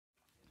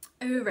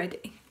Are we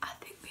ready? I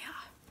think we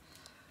are.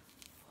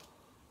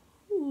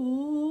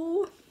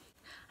 Ooh.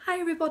 Hi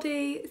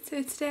everybody,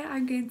 so today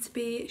I'm going to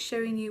be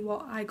showing you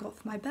what I got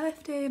for my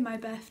birthday. My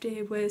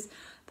birthday was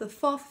the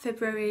 4th of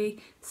February,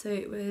 so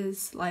it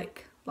was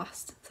like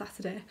last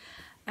Saturday.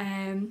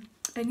 And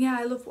yeah,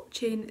 I love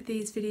watching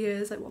these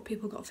videos, like what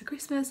people got for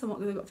Christmas and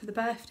what they got for the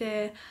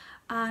birthday.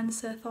 And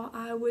so I thought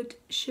I would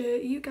show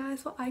you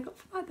guys what I got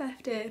for my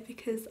birthday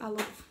because I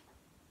love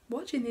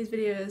watching these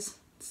videos.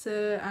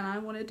 So, and I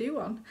want to do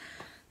one.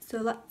 So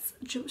let's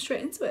jump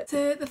straight into it.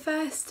 So the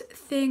first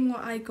thing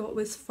what I got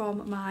was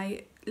from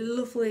my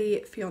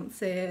lovely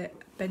fiance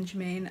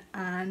Benjamin,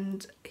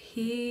 and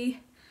he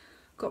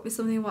got me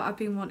something what I've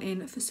been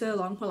wanting for so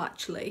long. Well,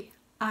 actually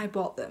I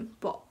bought them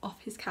but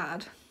off his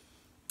card,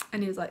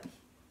 and he was like,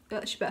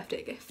 that's your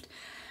birthday gift.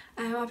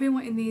 I've been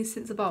wanting these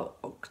since about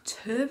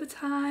October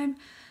time,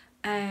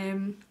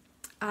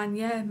 and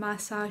yeah, my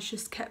size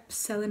just kept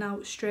selling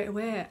out straight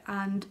away,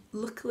 and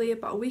luckily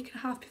about a week and a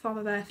half before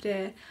my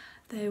birthday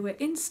they were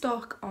in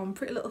stock on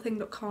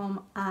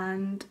prettylittlething.com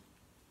and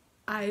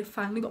I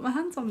finally got my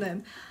hands on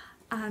them.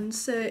 And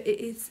so it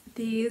is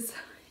these,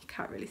 you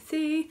can't really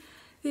see,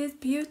 these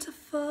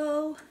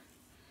beautiful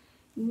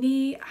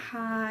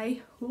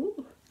knee-high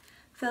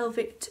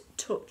velvet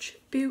touch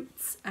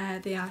boots.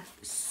 They are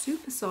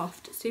super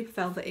soft, super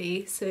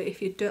velvety, so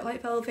if you don't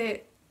like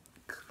velvet,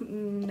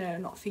 no,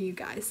 not for you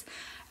guys.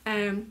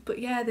 But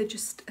yeah, they're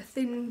just a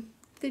thin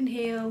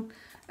heel,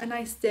 a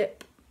nice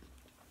dip,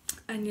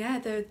 and yeah,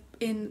 they're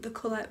in the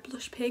colour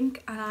blush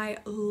pink, and I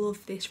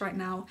love this right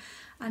now.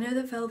 I know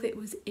that velvet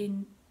was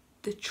in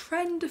the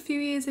trend a few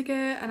years ago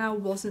and I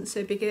wasn't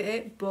so big at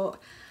it, but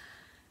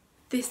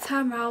this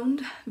time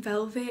round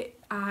velvet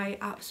I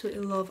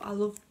absolutely love. I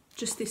love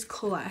just this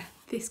colour.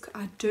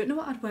 I don't know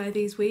what I'd wear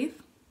these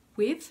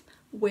with,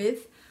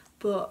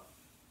 but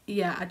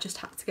yeah, I just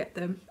had to get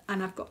them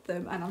and I've got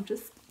them and I'm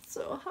just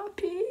so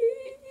happy.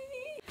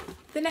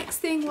 The next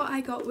thing what I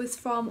got was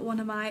from one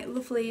of my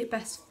lovely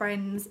best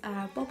friends,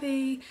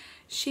 Bobby.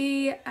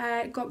 She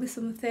got me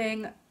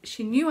something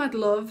she knew I'd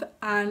love,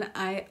 and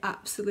I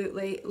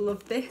absolutely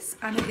love this,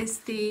 and it is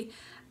the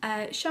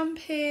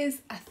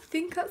Champers, I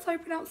think that's how I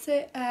pronounce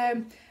it,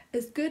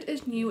 As Good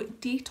As New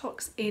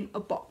Detox in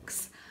a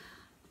Box.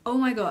 Oh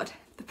my god,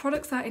 the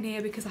products are in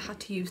here because I had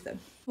to use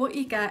them. What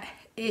you get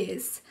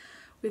is,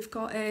 we've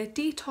got a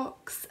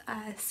detox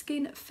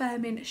skin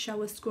firming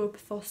shower scrub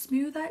for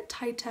smoother,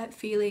 tighter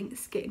feeling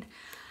skin.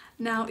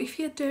 Now if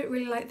you don't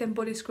really like them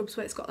body scrubs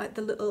where it's got like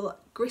the little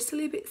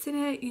gristly bits in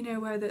it, you know,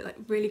 where they like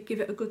really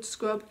give it a good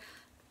scrub,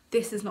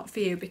 this is not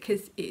for you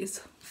because it is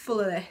full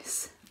of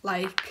this,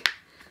 like,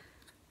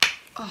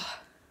 oh,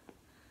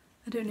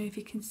 I don't know if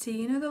you can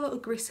see, you know, the little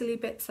gristly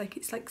bits, like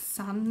it's like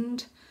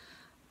sand.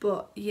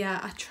 But yeah,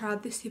 I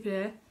tried this the other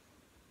day.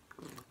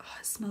 Oh,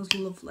 it smells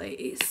lovely.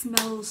 It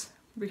smells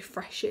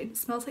refreshing. It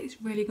smells like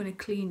it's really going to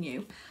clean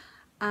you,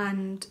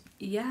 and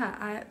yeah,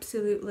 I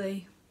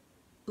absolutely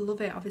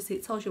love it. Obviously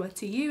it tells you where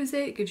to use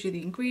it, it gives you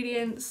the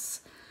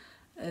ingredients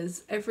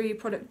as every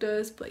product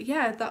does, but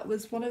yeah, that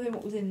was one of them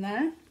what was in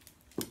there.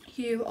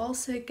 You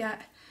also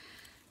get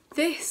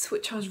this,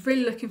 which I was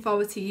really looking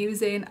forward to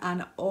using,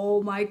 and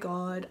oh my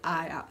god,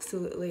 I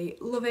absolutely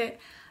love it,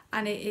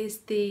 and it is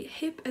the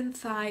hip and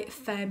thigh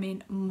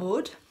firming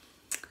mud.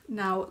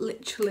 Now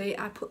literally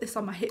I put this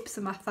on my hips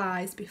and my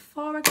thighs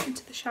before I got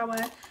into the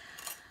shower,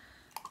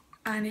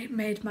 and it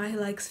made my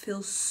legs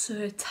feel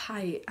so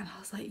tight, and I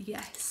was like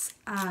yes.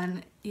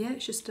 And yeah,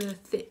 it's just a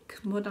thick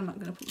mud, I'm not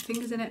going to put my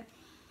fingers in it.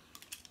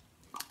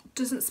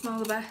 Doesn't smell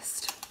the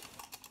best,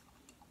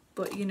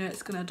 but you know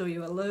it's going to do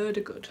you a load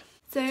of good.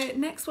 So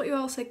next what you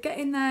also get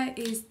in there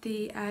is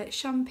the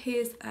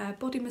Champers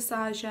body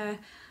massager,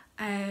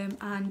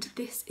 and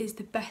this is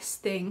the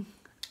best thing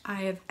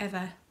I have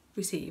ever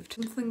received.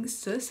 Something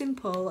so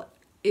simple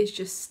is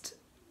just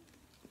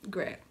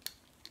great.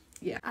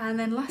 Yeah. And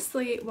then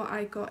lastly what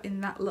I got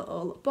in that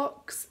little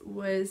box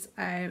was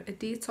a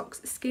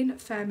detox skin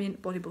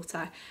firming body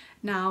butter,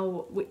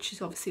 now which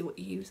is obviously what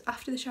you use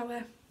after the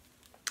shower.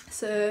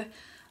 So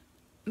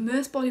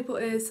most body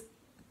butters,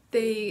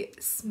 they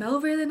smell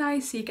really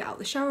nice, so you get out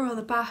the shower or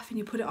the bath and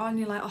you put it on and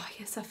you're like, oh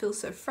yes, I feel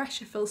so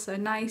fresh, I feel so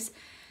nice.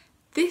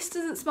 This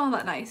doesn't smell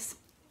that nice.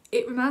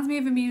 It reminds me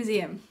of a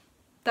museum.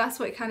 That's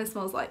what it kind of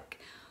smells like,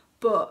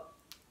 but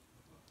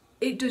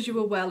it does you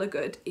a world of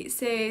good. It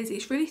says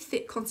it's really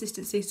thick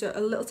consistency, so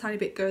a little tiny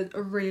bit goes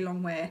a really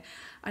long way,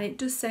 and it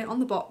does say on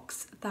the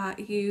box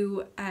that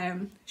you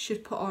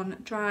should put on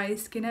dry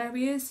skin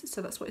areas,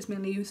 so that's what it's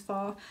mainly used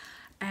for.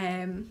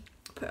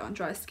 Put it on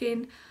dry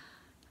skin,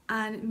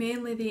 and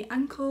mainly the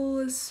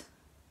ankles,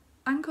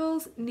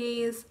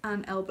 knees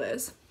and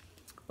elbows,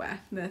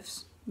 where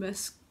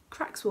most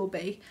cracks will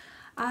be.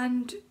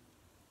 And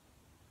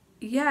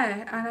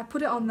yeah, and I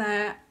put it on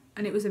there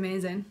and it was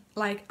amazing.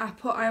 Like I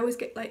always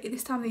get, like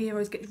this time of the year I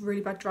always get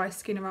really bad dry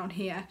skin around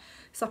here,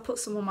 so I put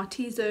some on my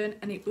T-zone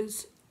and it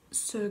was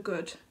so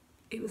good.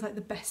 It was like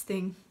the best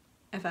thing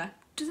ever.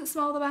 Doesn't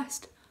smell the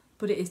best,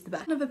 but it is the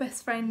best. Another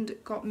best friend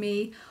got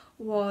me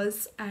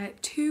was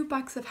 2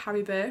 bags of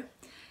Haribo.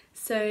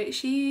 So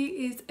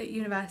she is at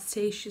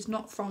university. She's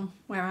not from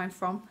where I'm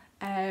from,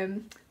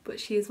 but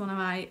she is one of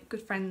my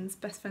good friends,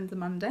 best friends,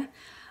 Amanda,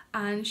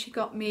 and she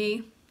got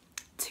me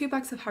 2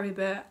 bags of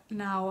HariBo.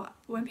 Now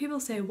when people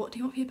say what do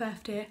you want for your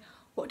birthday,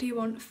 what do you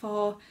want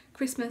for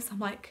Christmas, I'm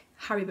like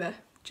HariBo,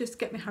 just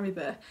get me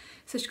HariBo.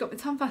 So she got me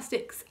Tom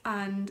Sticks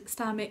and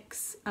Star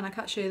Mix, and I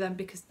can't show you them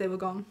because they were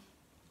gone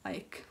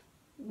like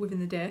within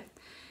the day.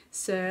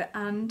 So,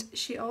 and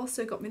she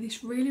also got me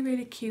this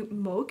really cute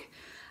mug,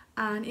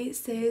 and it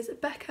says,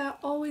 Becca,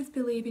 always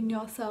believe in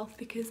yourself,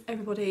 because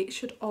everybody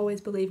should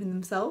always believe in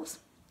themselves.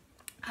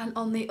 And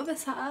on the other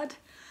side,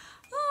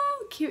 oh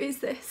how cute is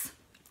this?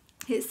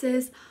 It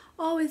says,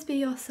 always be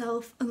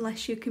yourself,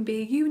 unless you can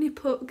be a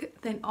unipug,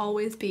 then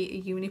always be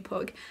a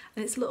unipug.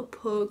 And it's a little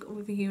pug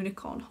with a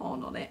unicorn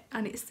horn on it,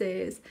 and it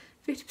says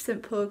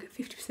 50% pug,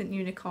 50%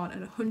 unicorn,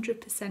 and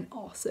 100%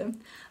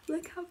 awesome.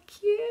 Look how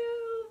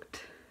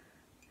cute!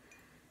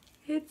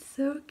 It's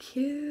so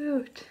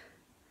cute.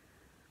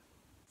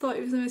 Thought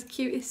it was the most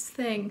cutest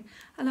thing,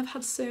 and I've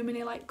had so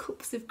many like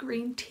cups of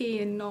green tea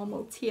and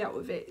normal tea out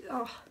of it.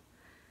 Oh,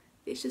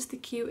 it's just the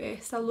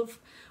cutest. I love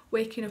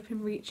waking up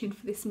and reaching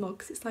for this mug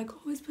because it's like,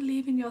 always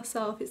believe in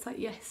yourself. It's like,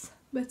 yes,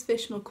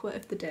 motivational quote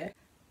of the day.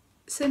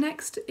 So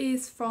next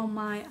is from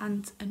my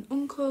aunt and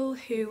uncle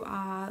who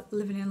are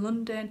living in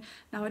London.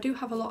 Now I do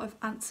have a lot of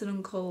aunts and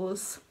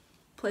uncles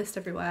placed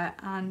everywhere,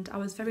 and I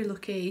was very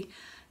lucky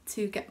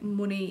to get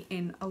money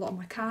in a lot of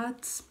my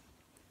cards.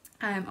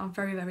 I'm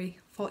very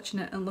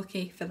fortunate and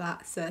lucky for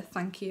that, so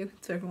thank you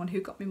to everyone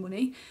who got me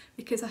money,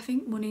 because I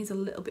think money is a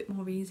little bit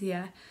more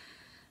easier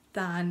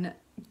than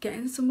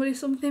getting somebody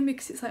something,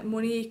 because it's like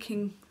money, you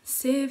can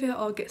save it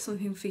or get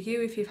something for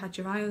you. If you've had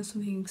your eye on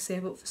something, you can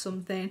save up for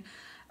something.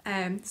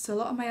 So a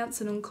lot of my aunts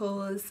and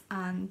uncles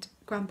and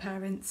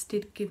grandparents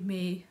did give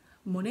me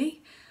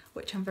money,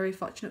 which I'm very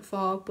fortunate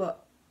for,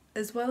 but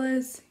as well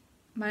as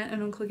my aunt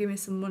and uncle giving me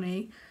some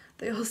money,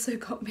 they also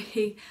got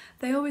me,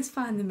 they always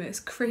find the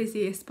most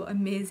craziest but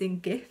amazing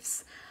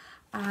gifts,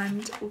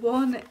 and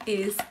one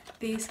is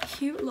these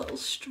cute little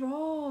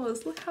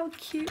straws. Look how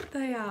cute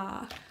they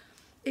are.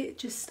 It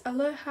just,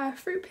 Aloha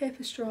fruit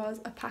paper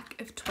straws, a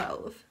pack of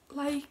 12.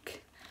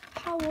 Like,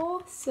 how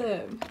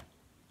awesome.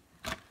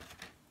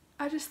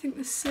 I just think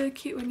they're so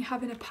cute when you're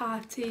having a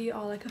party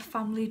or like a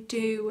family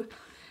do,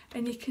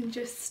 and you can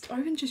just, or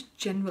even just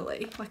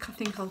generally, like I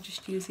think I'll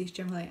just use these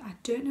generally. I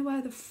don't know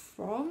where they're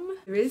from.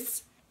 There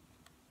is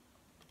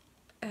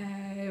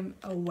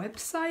a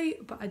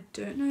website, but I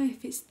don't know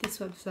if it's this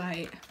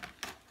website.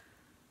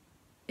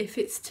 If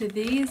it's to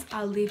these,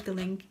 I'll leave the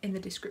link in the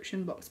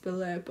description box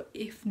below, but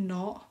if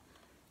not,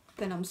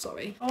 then I'm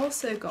sorry.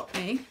 Also got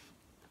me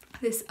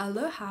this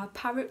Aloha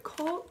parrot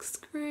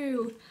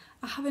corkscrew.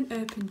 I haven't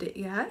opened it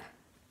yet,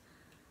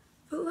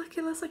 but look,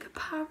 it looks like a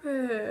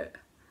parrot.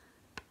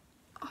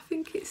 I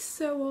think it's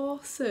so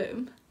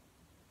awesome.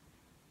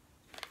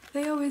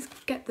 They always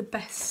get the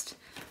best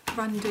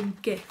random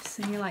gifts,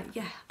 and you're like,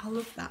 yeah, I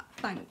love that,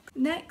 thanks.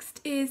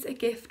 Next is a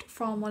gift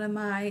from one of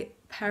my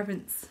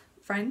parents'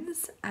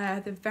 friends.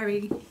 They're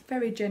very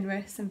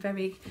generous and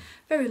very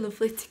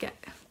lovely to get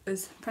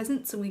us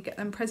presents, and we get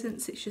them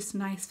presents. It's just a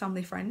nice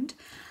family friend,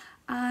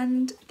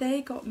 and they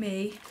got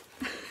me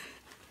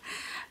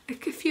a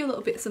few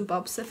little bits and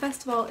bobs. So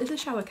first of all is a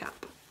shower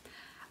cap.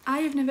 I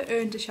have never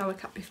owned a shower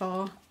cap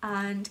before,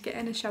 and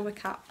getting a shower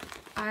cap,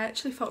 I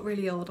actually felt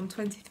really old. I'm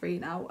 23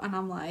 now, and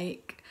I'm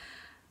like,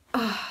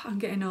 oh, I'm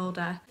getting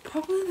older.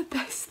 Probably the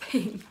best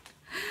thing.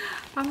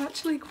 I'm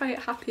actually quite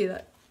happy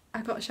that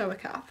I got a shower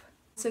cap.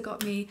 Also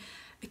got me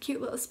a cute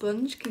little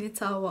sponge. Can you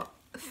tell what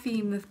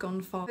theme they've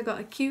gone for? I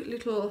got a cute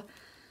little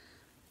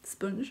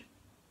sponge.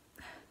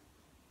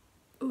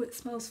 Oh, it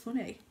smells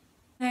funny.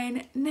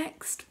 Then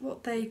next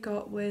what they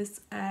got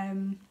was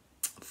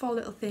 4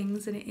 little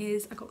things, and it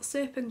is, I got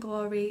Soap and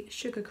Glory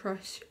Sugar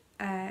Crush,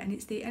 and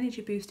it's the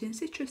energy boosting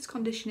citrus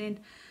conditioning. It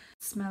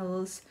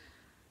smells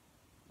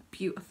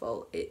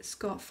beautiful. It's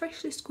got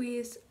freshly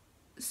squeezed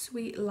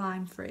sweet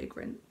lime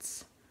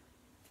fragrance,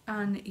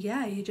 and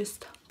yeah, you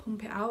just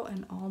pump it out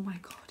and oh my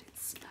god, it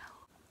smells,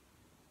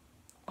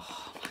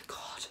 oh my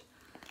god,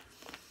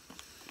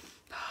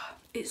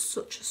 it's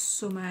such a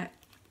summer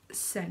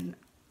scent.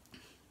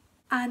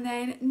 And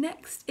then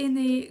next in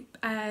the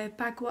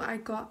bag what I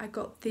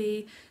got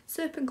the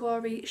Soap and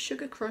Glory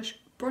Sugar Crush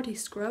body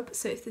scrub.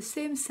 So it's the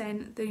same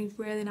scent, the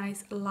really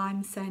nice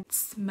lime scent,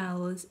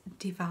 smells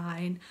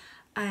divine.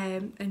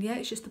 And yeah,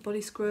 it's just the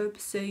body scrub,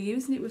 so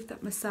using it with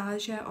that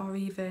massager, or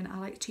even I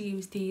like to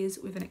use these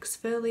with an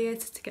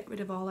exfoliator to get rid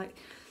of all like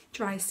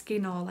dry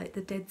skin or like the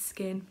dead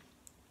skin.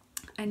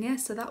 And yeah,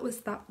 so that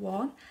was that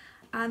one.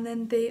 And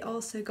then they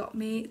also got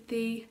me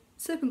the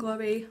Soap and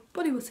Glory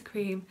body butter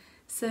cream,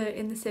 so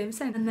in the same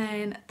scent. And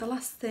then the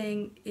last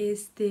thing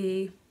is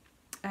the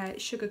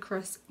Sugar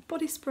Crush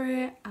body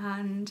spray,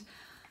 and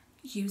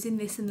using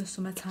this in the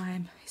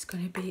summertime is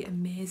going to be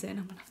amazing.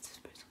 I'm gonna have to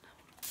spray some now.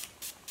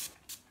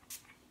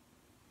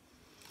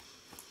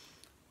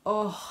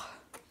 Oh,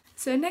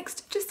 So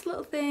next, just a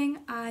little thing,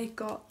 I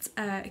got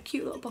a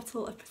cute little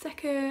bottle of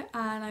Prosecco,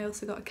 and I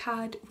also got a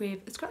card with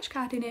a scratch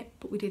card in it,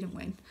 but we didn't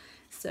win.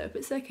 So, but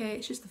it's okay,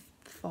 it's just the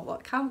thought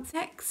what counts.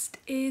 Next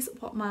is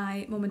what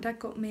my mum and dad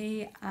got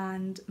me,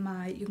 and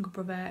my younger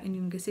brother and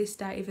younger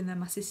sister, even though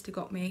my sister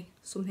got me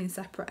something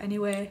separate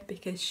anyway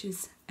because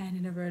she's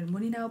earning her own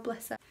money now,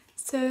 bless her.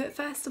 So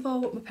first of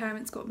all, what my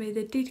parents got me,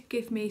 they did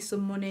give me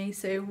some money.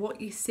 So what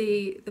you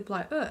see, they're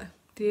like, oh,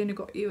 they only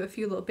got you a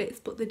few little bits,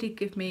 but they did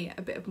give me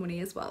a bit of money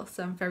as well.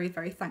 So I'm very,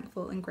 very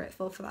thankful and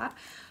grateful for that.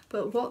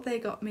 But what they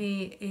got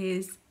me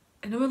is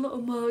another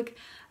little mug,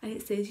 and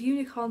it says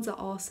unicorns are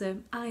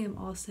awesome, I am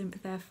awesome,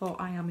 therefore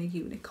I am a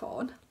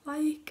unicorn.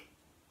 Like,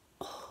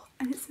 oh,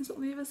 and it says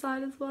on the other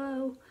side as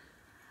well.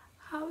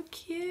 How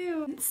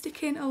cute. And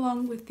sticking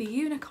along with the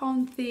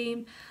unicorn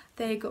theme,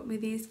 they got me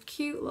these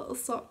cute little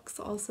socks,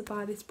 also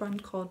by this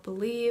brand called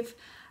Believe.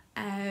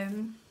 I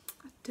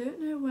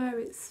don't know where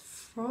it's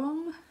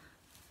from,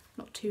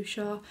 not too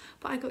sure,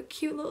 but I got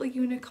cute little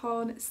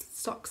unicorn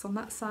socks on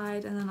that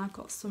side, and then I've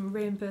got some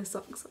rainbow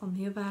socks on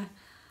the other.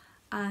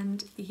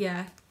 And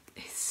yeah,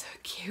 it's so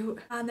cute.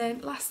 And then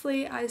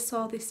lastly, I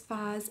saw this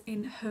vase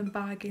in Home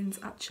Bargains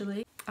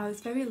actually. I was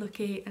very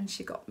lucky and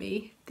she got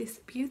me this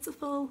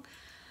beautiful,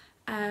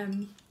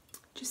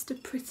 just a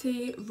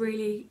pretty,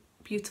 really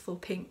beautiful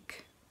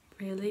pink.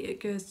 Really, it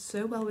goes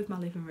so well with my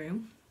living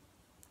room.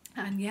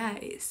 And yeah,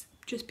 it's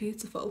just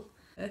beautiful.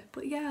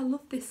 But yeah, I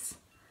love this.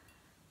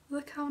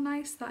 Look how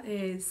nice that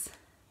is.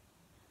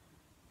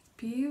 It's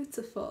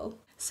beautiful.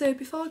 So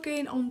before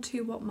going on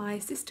to what my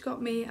sister got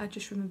me, I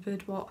just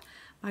remembered what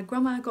my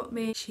grandma got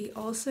me. She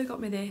also got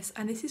me this,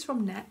 and this is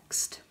from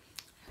Next.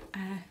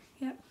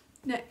 Yep,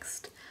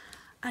 Next.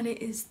 And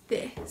it is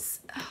this.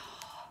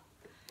 Oh,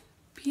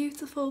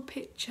 beautiful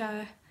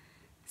picture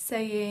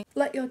saying,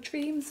 let your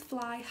dreams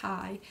fly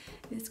high.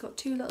 And it's got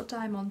two little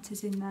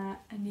diamantes in there,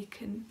 and you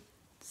can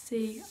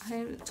see, I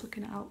haven't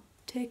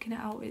taken it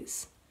out,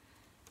 it's,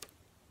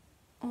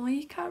 oh,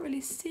 you can't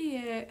really see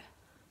it.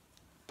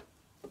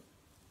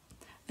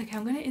 Okay,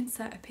 I'm going to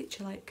insert a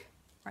picture like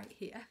right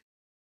here.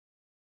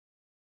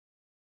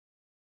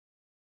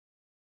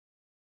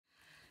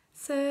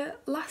 So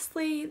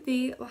lastly,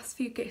 the last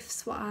few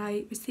gifts what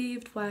I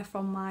received were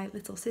from my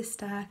little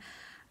sister,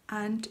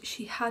 and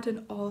she had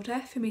an order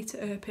for me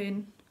to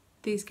open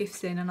these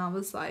gifts in, and I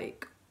was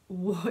like,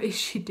 what is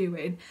she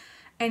doing?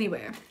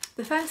 Anyway,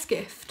 the first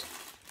gift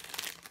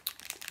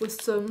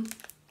was some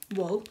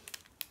wool,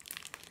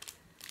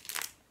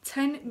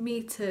 10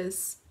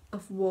 meters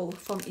of wool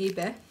from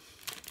eBay.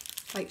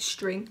 Like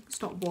string,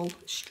 it's not wool,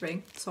 it's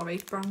string, sorry,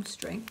 brown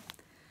string.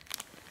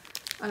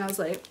 And I was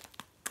like,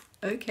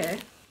 okay.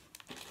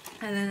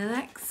 And then the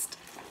next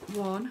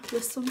one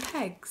was some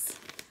pegs,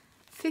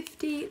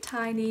 50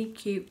 tiny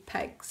cute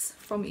pegs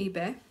from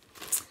eBay.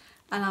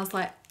 And I was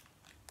like,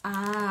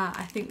 ah,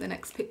 I think the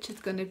next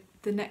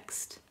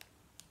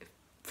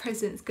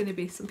present's gonna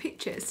be some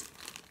pictures.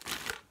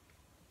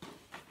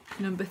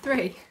 Number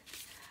 3,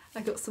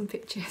 I got some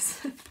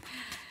pictures.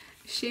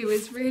 She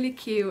was really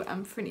cute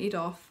and printed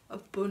off a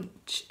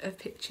bunch of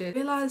pictures. I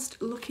realised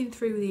looking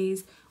through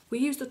these, we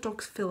use the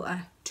dog's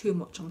filter too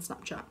much on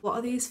Snapchat. What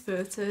are these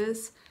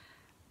photos?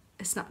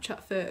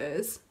 Snapchat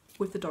photos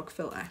with the dog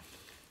filter.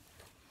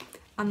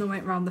 And they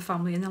went around the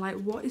family and they're like,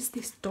 what is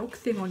this dog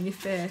thing on your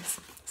face?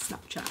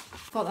 Snapchat.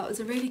 Thought that was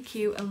a really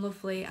cute and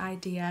lovely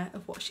idea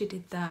of what she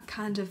did there.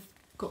 Kind of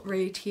got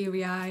really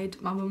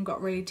teary-eyed. My mum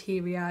got really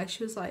teary-eyed.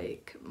 She was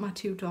like, my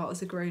 2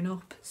 daughters are growing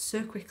up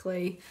so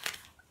quickly.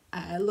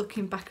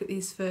 Looking back at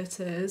these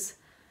photos,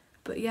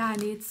 but yeah, I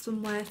need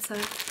somewhere to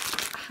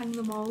hang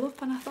them all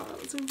up, and I thought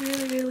that was a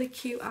really, really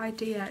cute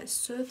idea. It's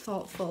so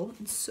thoughtful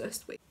and so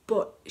sweet.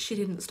 But she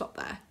didn't stop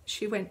there.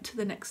 She went to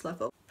the next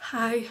level.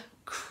 I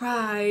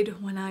cried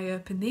when I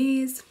opened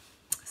these.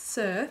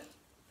 So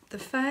the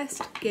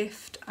first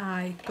gift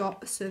I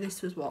got, so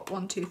this was what,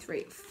 1, 2,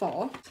 3,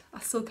 4.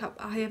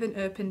 I haven't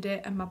opened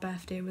it, and my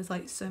birthday was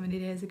like so many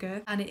days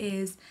ago, and it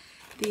is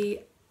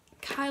the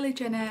Kylie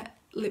Jenner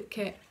lip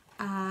kit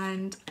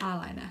and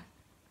eyeliner.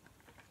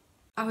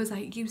 I was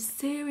like, you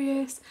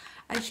serious?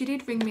 And she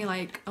did ring me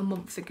like a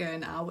month ago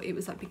now. It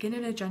was like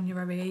beginning of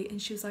January,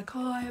 and she was like,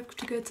 oh, I have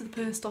to go to the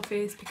post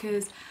office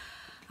because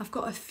I've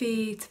got a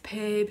fee to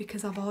pay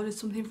because I've ordered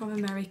something from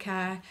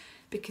America,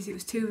 because it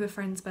was 2 of her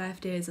friends'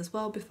 birthdays as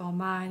well before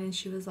mine. And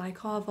she was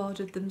like, oh, I've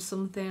ordered them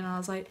something, and I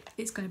was like,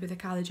 it's going to be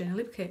the Kylie Jenner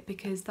lip kit,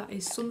 because that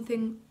is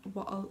something,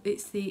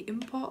 it's the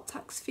import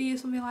tax fee or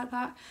something like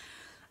that.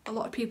 A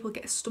lot of people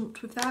get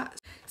stumped with that.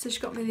 So she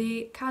got me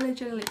the Kylie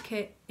Jenner lip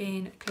kit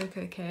in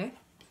Cocoa K,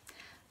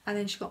 and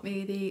then she got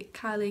me the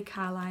Kylie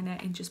eyeliner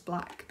in just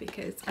black,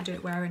 because I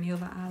don't wear any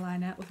other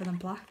eyeliner other than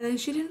black. And then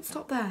she didn't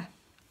stop there.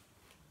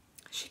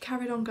 She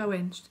carried on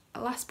going.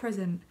 Last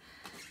present.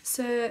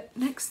 So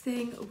next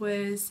thing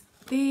was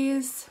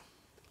these.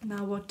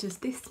 Now what does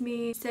this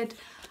mean? She said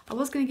I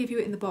was going to give you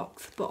it in the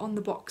box, but on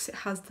the box it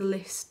has the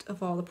list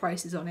of all the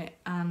prices on it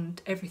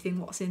and everything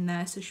what's in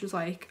there. So she was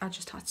like, I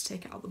just had to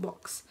take it out of the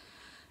box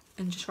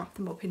and just wrap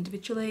them up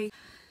individually.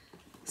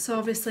 So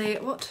obviously,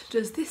 what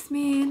does this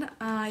mean?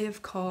 I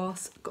of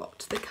course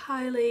got the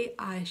Kylie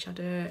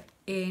eyeshadow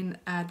in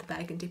the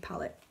burgundy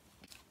palette.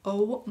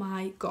 Oh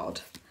my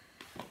god,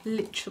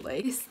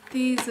 literally.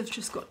 These have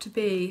just got to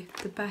be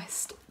the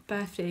best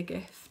birthday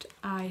gift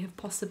I have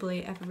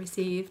possibly ever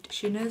received.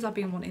 She knows I've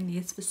been wanting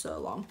these for so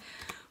long,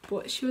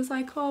 but she was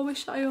like, oh, I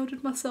wish I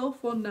ordered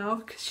myself one now,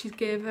 because she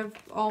gave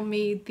all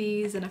me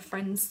these and a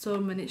friend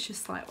some, and it's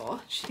just like,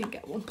 oh, she didn't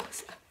get one.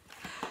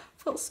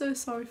 Felt so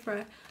sorry for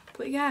her.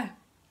 But yeah,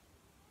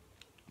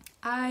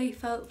 I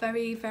felt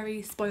very,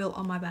 very spoiled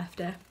on my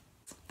birthday.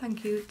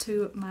 Thank you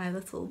to my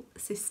little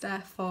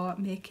sister for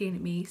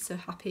making me so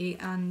happy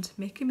and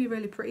making me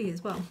really pretty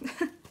as well.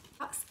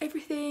 That's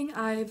everything.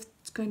 I'm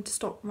going to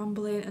stop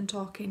rambling and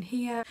talking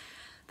here.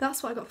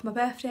 That's what I got for my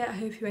birthday. I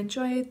hope you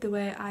enjoyed the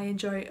way I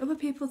enjoy other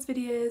people's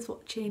videos,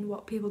 watching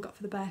what people got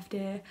for the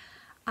birthday.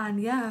 And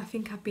yeah, I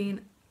think I've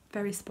been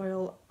very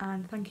spoiled,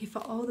 and thank you for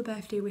all the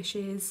birthday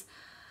wishes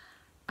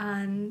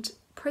and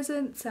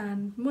presents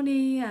and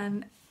money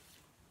and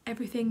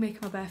everything making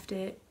my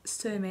birthday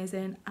so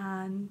amazing.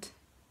 And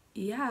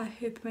yeah, I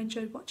hope you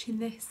enjoyed watching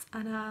this,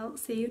 and I'll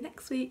see you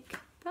next week.